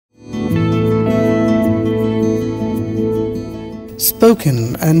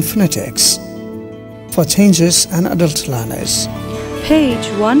Spoken and Phonetics for changes and adult learners. Page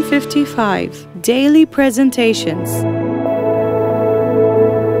 155. Daily Presentations.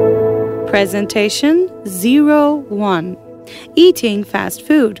 Presentation 01. Eating fast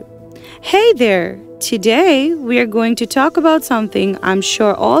food. Hey there! Today we are going to talk about something I'm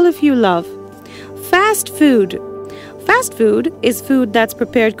sure all of you love. Fast food. Fast food is food that's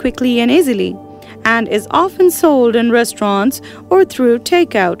prepared quickly and easily and is often sold in restaurants or through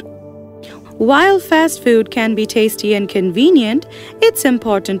takeout. While fast food can be tasty and convenient, it's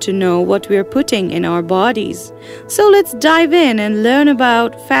important to know what we're putting in our bodies. So let's dive in and learn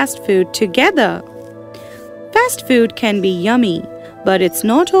about fast food together. Fast food can be yummy, but it's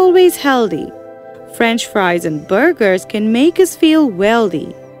not always healthy. French fries and burgers can make us feel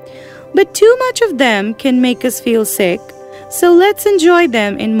wealthy, but too much of them can make us feel sick, so let's enjoy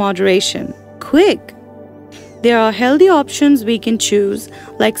them in moderation. Quick! There are healthy options we can choose,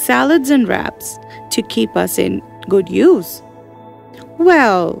 like salads and wraps, to keep us in good use.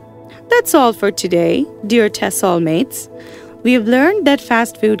 Well, that's all for today, dear Tesol mates. We have learned that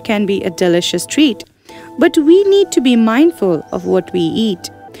fast food can be a delicious treat, but we need to be mindful of what we eat.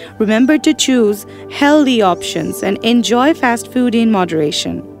 Remember to choose healthy options and enjoy fast food in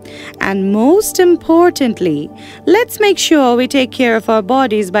moderation. And most importantly, let's make sure we take care of our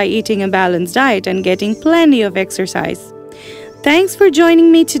bodies by eating a balanced diet and getting plenty of exercise. Thanks for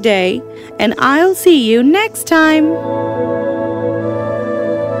joining me today, and I'll see you next time.